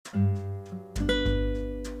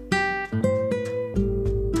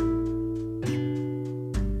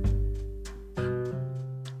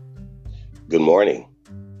Good morning.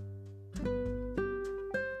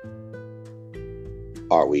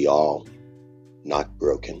 Are we all not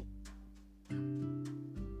broken?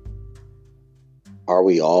 Are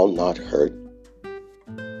we all not hurt?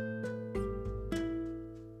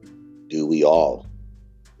 Do we all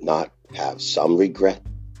not have some regret?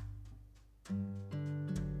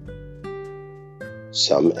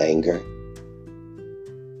 Some anger?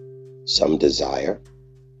 Some desire?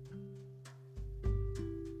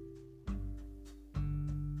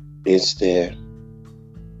 Is there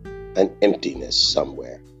an emptiness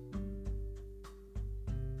somewhere?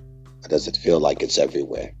 Or does it feel like it's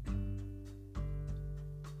everywhere?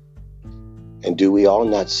 And do we all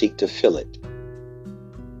not seek to fill it?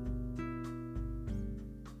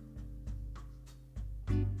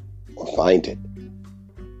 Or find it?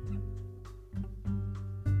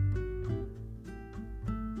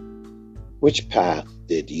 Which path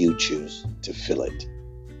did you choose to fill it?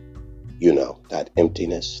 You know, that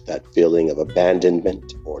emptiness, that feeling of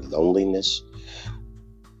abandonment or loneliness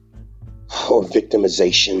or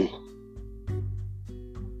victimization.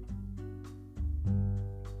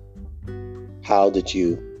 How did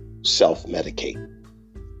you self-medicate?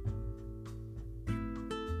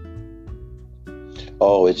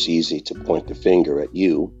 Oh, it's easy to point the finger at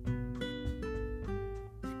you,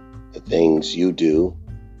 the things you do,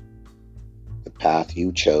 the path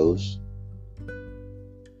you chose.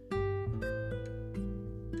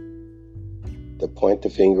 To point the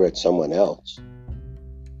finger at someone else.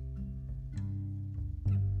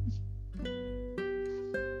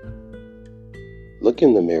 Look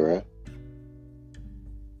in the mirror,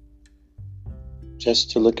 just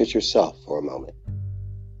to look at yourself for a moment.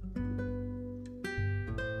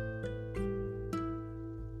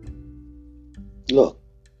 Look.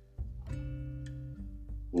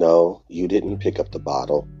 No, you didn't pick up the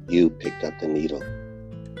bottle. You picked up the needle.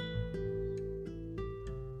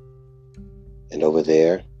 And over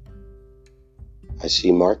there, I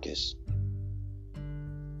see Marcus.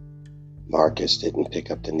 Marcus didn't pick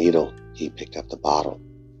up the needle. He picked up the bottle.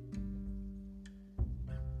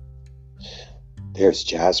 There's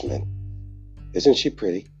Jasmine. Isn't she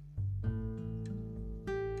pretty?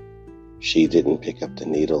 She didn't pick up the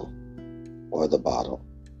needle or the bottle.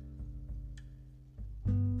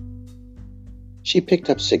 She picked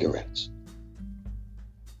up cigarettes.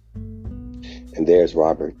 And there's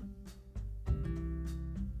Robert.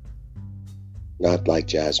 Not like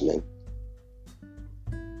Jasmine.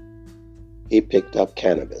 He picked up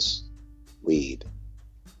cannabis, weed,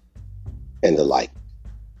 and the like.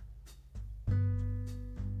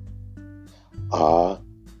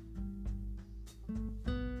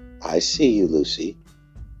 I see you, Lucy.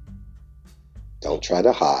 Don't try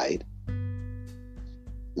to hide.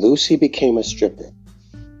 Lucy became a stripper.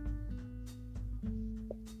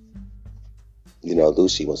 You know,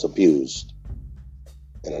 Lucy was abused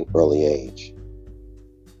at an early age.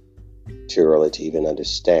 Too early to even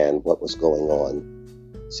understand what was going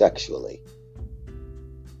on sexually.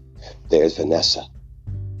 There's Vanessa.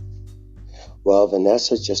 Well,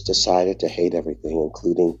 Vanessa just decided to hate everything,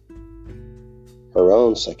 including her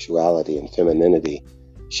own sexuality and femininity.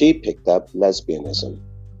 She picked up lesbianism.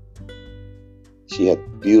 She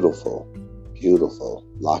had beautiful, beautiful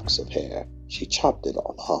locks of hair. She chopped it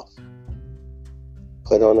all off.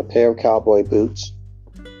 Put on a pair of cowboy boots,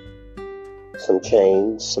 some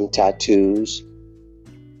chains, some tattoos,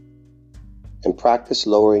 and practice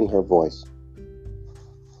lowering her voice.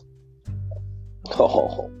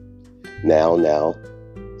 Oh, now,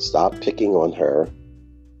 stop picking on her.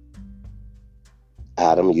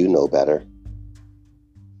 Adam, you know better.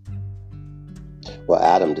 Well,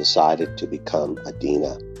 Adam decided to become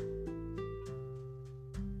Adina.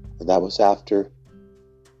 But that was after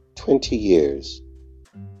 20 years.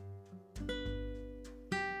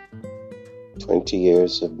 20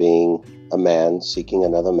 years of being a man seeking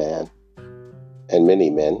another man, and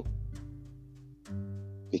many men,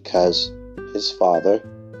 because his father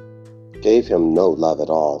gave him no love at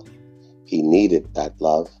all. He needed that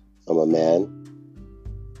love from a man,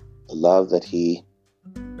 the love that he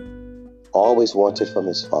always wanted from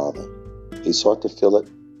his father. He sought to fill it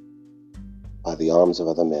by the arms of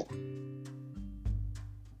other men.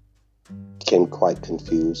 Became quite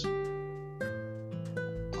confused.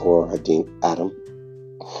 Poor Adam.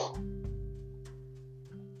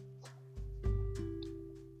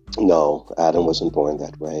 No, Adam wasn't born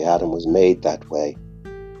that way. Adam was made that way.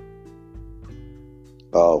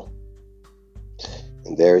 Oh,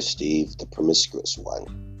 and there's Steve, the promiscuous one.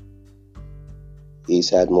 He's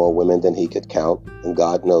had more women than he could count, and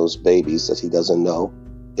God knows babies that he doesn't know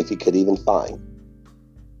if he could even find.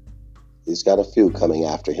 He's got a few coming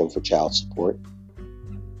after him for child support.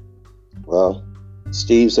 Well,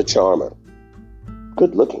 Steve's a charmer.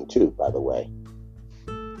 Good looking too, by the way.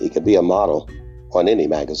 He could be a model on any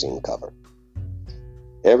magazine cover.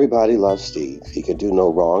 Everybody loves Steve. He can do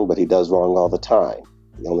no wrong, but he does wrong all the time.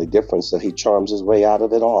 The only difference is that he charms his way out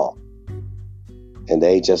of it all. And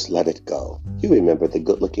they just let it go. You remember the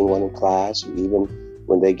good-looking one in class who, even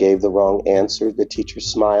when they gave the wrong answer, the teacher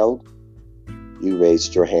smiled? You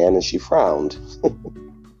raised your hand and she frowned.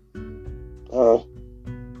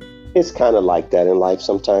 It's kind of like that in life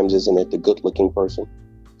sometimes, isn't it? The good-looking person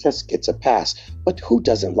just gets a pass. But who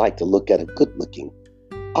doesn't like to look at a good-looking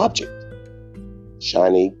object?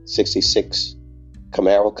 Shiny 66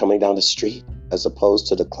 Camaro coming down the street as opposed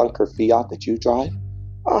to the clunker Fiat that you drive?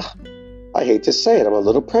 I hate to say it, I'm a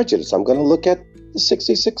little prejudiced. I'm going to look at the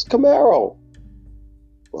 66 Camaro.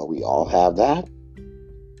 Well, we all have that.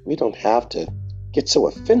 We don't have to get so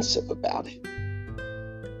offensive about it.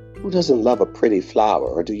 Who doesn't love a pretty flower,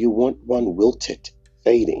 or do you want one wilted,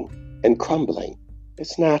 fading, and crumbling?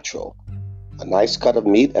 It's natural. A nice cut of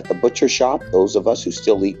meat at the butcher shop, those of us who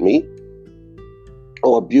still eat meat,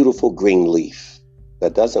 or a beautiful green leaf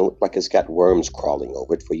that doesn't look like it's got worms crawling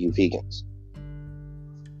over it for you vegans.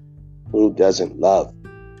 Who doesn't love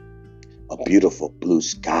a beautiful blue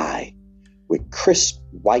sky with crisp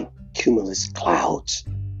white cumulus clouds?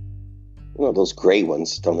 You know, those gray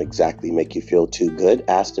ones don't exactly make you feel too good.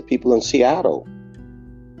 Ask the people in Seattle.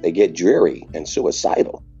 They get dreary and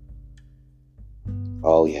suicidal.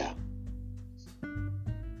 Oh, yeah.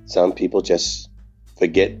 Some people just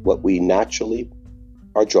forget what we naturally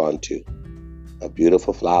are drawn to. A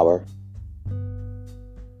beautiful flower,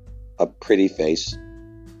 a pretty face,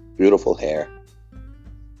 beautiful hair,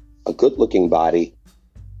 a good-looking body.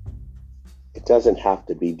 It doesn't have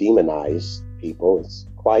to be demonized, people. It's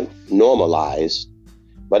quite normalized,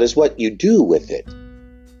 but it's what you do with it.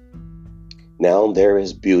 Now there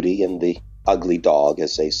is beauty in the ugly dog,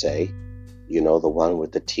 as they say. You know, the one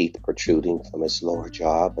with the teeth protruding from its lower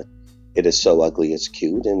jaw, but it is so ugly it's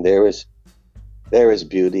cute. And there is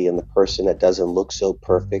beauty in the person that doesn't look so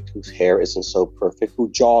perfect, whose hair isn't so perfect,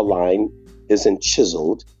 whose jawline isn't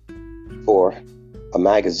chiseled for a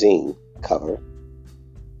magazine cover.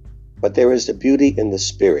 But there is the beauty in the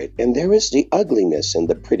spirit, and there is the ugliness in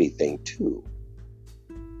the pretty thing too.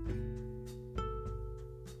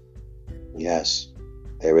 Yes,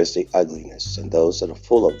 there is the ugliness, and those that are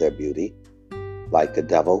full of their beauty, like the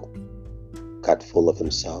devil, cut full of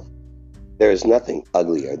himself. There is nothing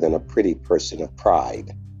uglier than a pretty person of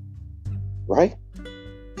pride, right?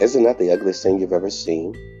 Isn't that the ugliest thing you've ever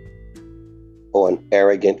seen? Or an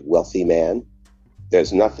arrogant, wealthy man?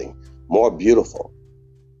 There's nothing more beautiful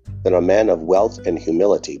than a man of wealth and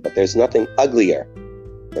humility, but there's nothing uglier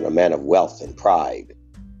than a man of wealth and pride.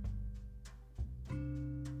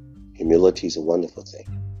 Humility is a wonderful thing.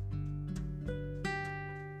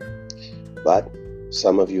 But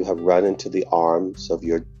some of you have run into the arms of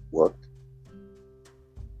your work,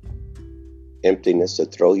 emptiness, to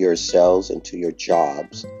throw yourselves into your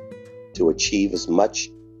jobs to achieve as much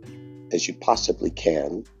as you possibly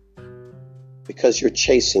can because you're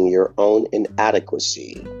chasing your own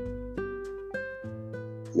inadequacy.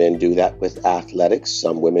 Men do that with athletics.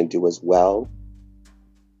 Some women do as well.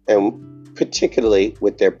 And particularly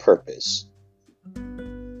with their purpose.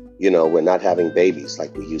 You know, we're not having babies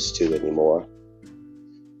like we used to anymore.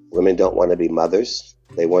 Women don't want to be mothers.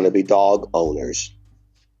 They want to be dog owners.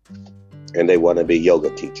 And they want to be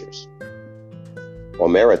yoga teachers. Or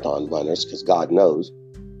marathon runners, because God knows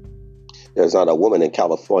there's not a woman in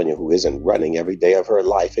California who isn't running every day of her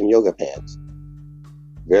life in yoga pants.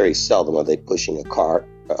 Very seldom are they pushing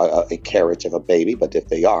a carriage of a baby, but if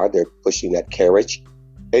they are, they're pushing that carriage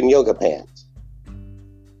in yoga pants.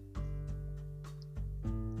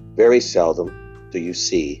 Very seldom do you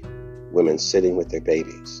see women sitting with their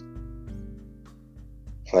babies,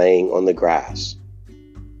 playing on the grass.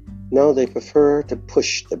 No, they prefer to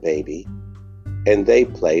push the baby, and they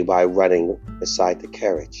play by running beside the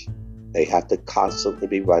carriage. They have to constantly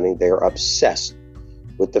be running. They're obsessed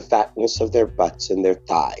with the fatness of their butts and their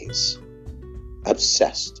thighs.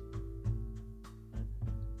 Obsessed.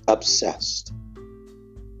 Obsessed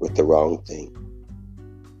with the wrong thing.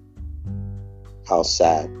 How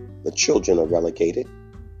sad. The children are relegated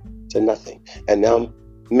to nothing. And now,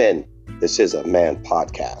 men, this is a man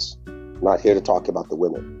podcast. I'm not here to talk about the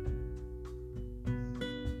women.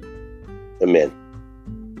 The men.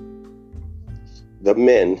 The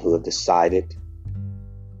men who have decided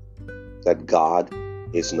that God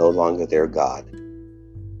is no longer their God,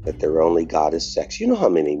 that their only God is sex. You know how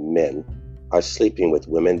many men are sleeping with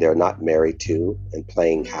women they're not married to and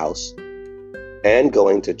playing house and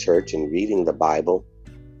going to church and reading the Bible,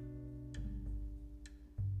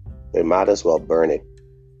 they might as well burn it.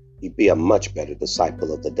 You'd be a much better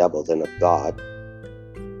disciple of the devil than of God,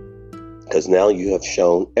 because now you have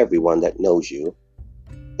shown everyone that knows you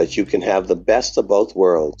that you can have the best of both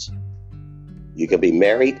worlds. You can be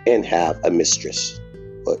married and have a mistress.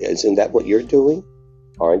 Isn't that what you're doing?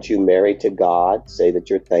 Aren't you married to God? Say that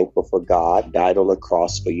you're thankful for God, died on the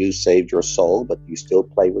cross for you, saved your soul, but you still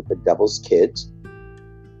play with the devil's kids.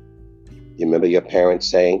 You remember your parents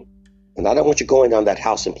saying, and I don't want you going down that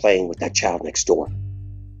house and playing with that child next door.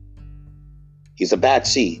 He's a bad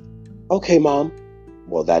seed. Okay, Mom.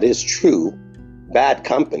 Well, that is true. Bad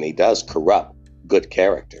company does corrupt good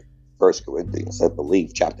character. 1 Corinthians, I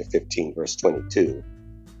believe, chapter 15, verse 22.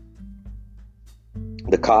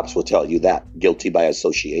 The cops will tell you that, guilty by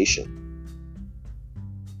association.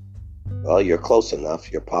 Well, you're close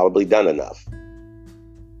enough. You're probably done enough.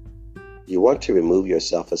 You want to remove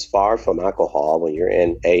yourself as far from alcohol when you're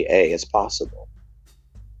in AA as possible.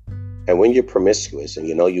 And when you're promiscuous and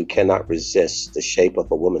you know you cannot resist the shape of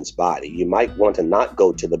a woman's body, you might want to not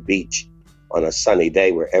go to the beach on a sunny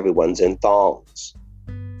day where everyone's in thongs,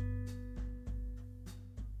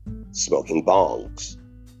 smoking bongs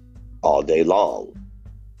all day long.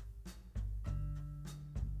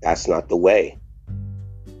 That's not the way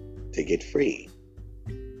to get free.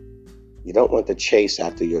 You don't want to chase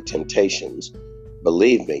after your temptations.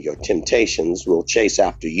 Believe me, your temptations will chase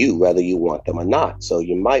after you whether you want them or not. So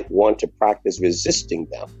you might want to practice resisting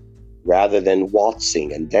them rather than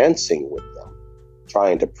waltzing and dancing with them,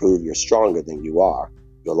 trying to prove you're stronger than you are.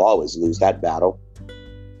 You'll always lose that battle.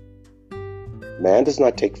 Man does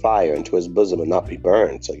not take fire into his bosom and not be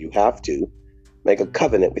burned, so you have to make a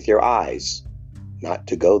covenant with your eyes, not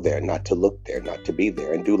to go there, not to look there, not to be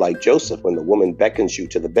there, and do like Joseph when the woman beckons you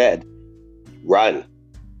to the bed. Run.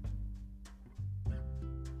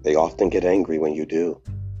 They often get angry when you do,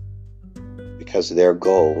 because their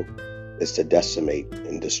goal is to decimate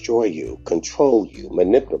and destroy you, control you,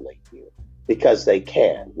 manipulate you, because they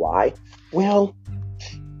can. Why? Well,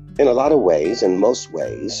 in a lot of ways, in most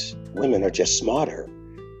ways, women are just smarter.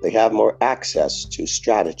 They have more access to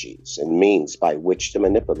strategies and means by which to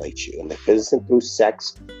manipulate you. And if it isn't through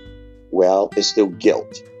sex, well, it's through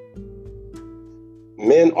guilt.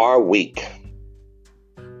 Men are weak.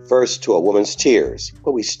 First to a woman's tears,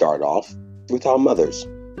 but we start off with our mothers.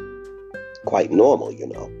 Quite normal, you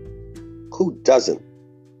know. Who doesn't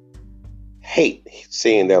hate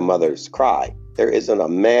seeing their mothers cry? There isn't a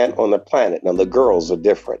man on the planet. Now, the girls are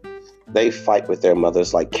different. They fight with their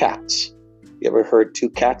mothers like cats. You ever heard two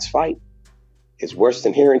cats fight? It's worse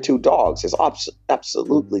than hearing two dogs. It's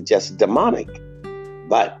absolutely just demonic.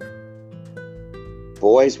 But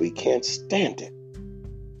boys, we can't stand it.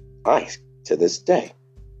 To this day,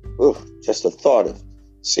 just the thought of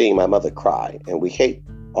seeing my mother cry. And we hate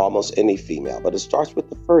almost any female, but it starts with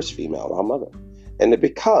the first female, our mother. And it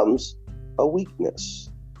becomes a weakness.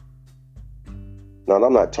 Now,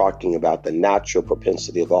 I'm not talking about the natural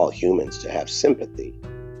propensity of all humans to have sympathy.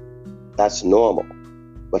 That's normal.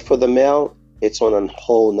 But for the male, it's on a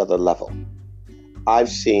whole nother level. I've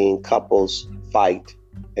seen couples fight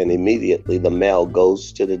and immediately the male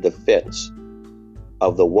goes to the defense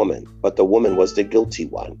of the woman, but the woman was the guilty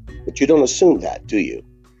one. But you don't assume that, do you?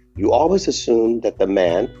 You always assume that the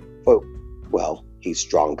man, he's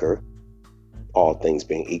stronger. All things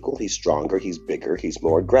being equal, he's stronger, he's bigger, he's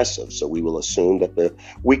more aggressive. So we will assume that the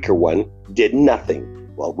weaker one did nothing.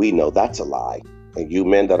 Well, we know that's a lie. And you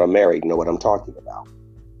men that are married know what I'm talking about.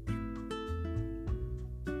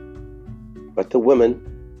 But the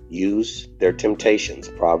women use their temptations.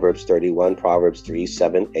 Proverbs 31, Proverbs 3,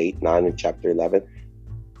 7, 8, 9, and chapter 11.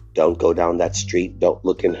 Don't go down that street. Don't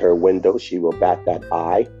look in her window. She will bat that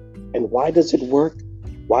eye. And why does it work?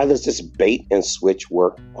 Why does this bait and switch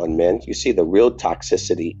work on men? You see, the real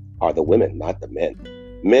toxicity are the women, not the men.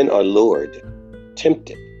 Men are lured,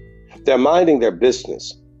 tempted. They're minding their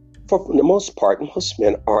business. For the most part, most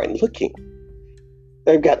men aren't looking.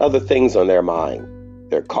 They've got other things on their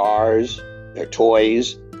mind. Their cars, their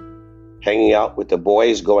toys, hanging out with the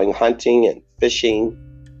boys, going hunting and fishing,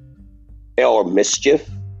 or mischief,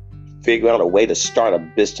 figuring out a way to start a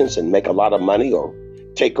business and make a lot of money or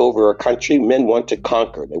take over a country. Men want to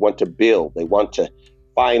conquer. They want to build. They want to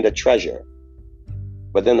find a treasure.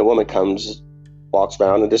 But then the woman comes, walks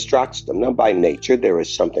around and distracts them. Now, by nature, there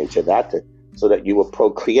is something to that, so that you will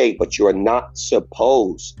procreate, but you are not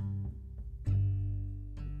supposed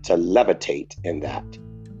to levitate in that.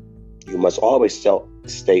 You must always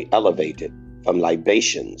stay elevated from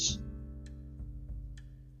libations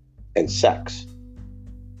and sex.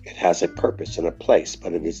 It has a purpose and a place,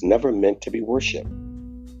 but it is never meant to be worshipped.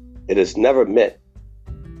 It is never meant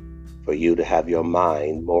for you to have your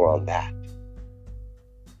mind more on that.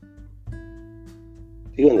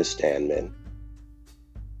 Do you understand, men?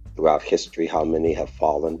 Throughout history, how many have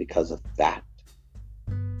fallen because of that?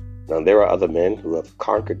 Now, there are other men who have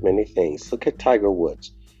conquered many things. Look at Tiger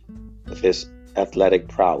Woods with his athletic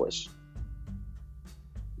prowess.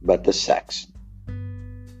 But the sex.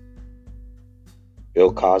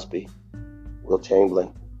 Bill Cosby, Will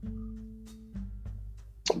Chamberlain,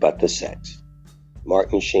 but the sex.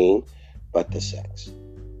 Martin Sheen, but the sex.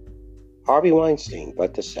 Harvey Weinstein,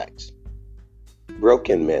 but the sex.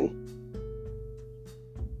 Broken men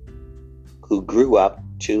who grew up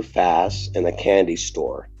too fast in a candy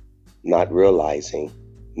store, not realizing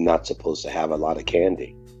not supposed to have a lot of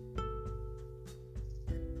candy.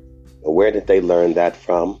 Where did they learn that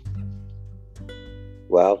from?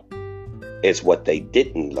 Well, it's what they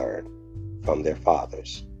didn't learn from their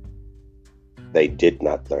fathers. They did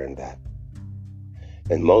not learn that.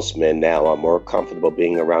 And most men now are more comfortable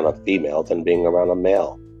being around a female than being around a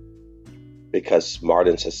male. Because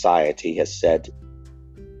modern society has said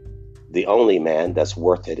the only man that's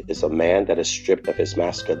worth it is a man that is stripped of his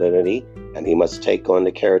masculinity, and he must take on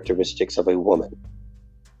the characteristics of a woman.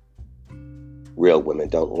 Real women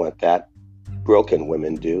don't want that. Broken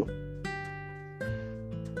women do.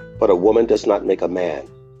 But a woman does not make a man.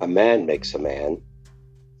 A man makes a man.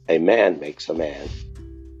 A man makes a man.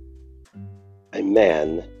 A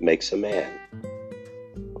man makes a man.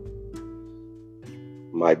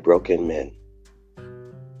 My broken men.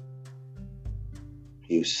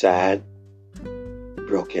 You sad,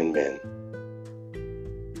 broken men.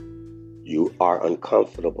 You are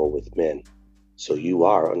uncomfortable with men, so you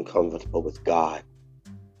are uncomfortable with God.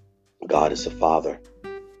 God is a father.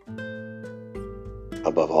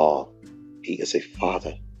 Above all, he is a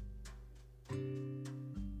father.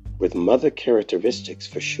 With mother characteristics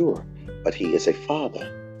for sure, but he is a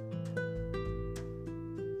father.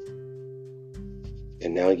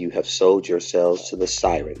 And now you have sold yourselves to the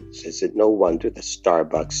sirens. Is it no wonder the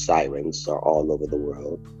Starbucks sirens are all over the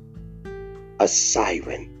world? A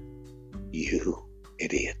siren, you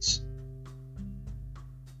idiots.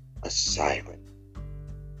 A siren.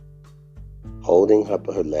 Holding up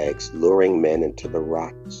her legs, luring men into the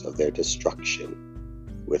rocks of their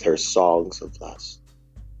destruction with her songs of lust.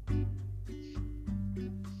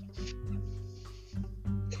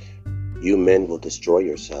 You men will destroy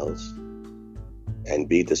yourselves and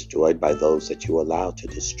be destroyed by those that you allow to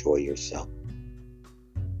destroy yourself.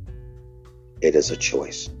 It is a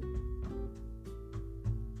choice.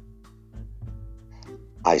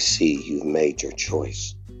 I see you've made your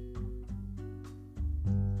choice.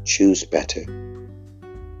 Choose better.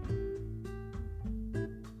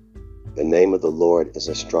 The name of the Lord is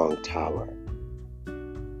a strong tower.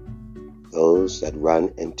 Those that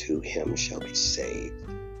run into him shall be saved.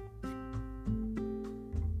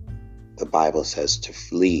 The Bible says to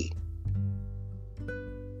flee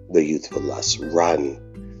the youthful lust. Run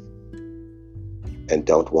and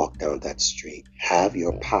don't walk down that street. Have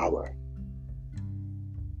your power.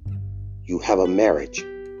 You have a marriage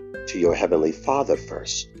to your Heavenly Father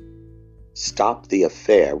first. Stop the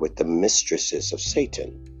affair with the mistresses of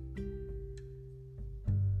Satan.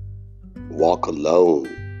 Walk alone.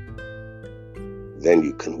 Then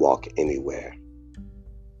you can walk anywhere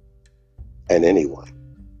and anyone.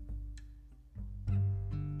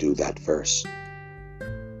 Do that first.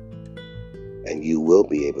 And you will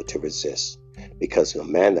be able to resist, because a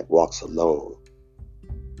man that walks alone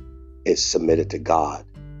is submitted to God.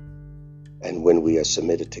 And when we are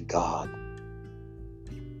submitted to God,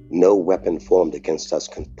 no weapon formed against us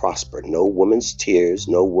can prosper. No woman's tears,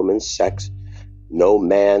 no woman's sex, no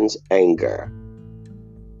man's anger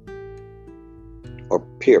or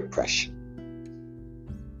peer pressure.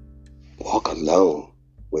 Walk alone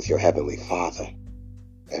with your Heavenly Father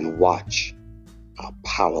and watch how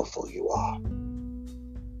powerful you are.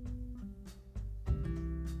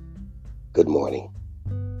 Good morning,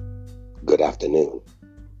 good afternoon,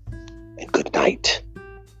 and good night.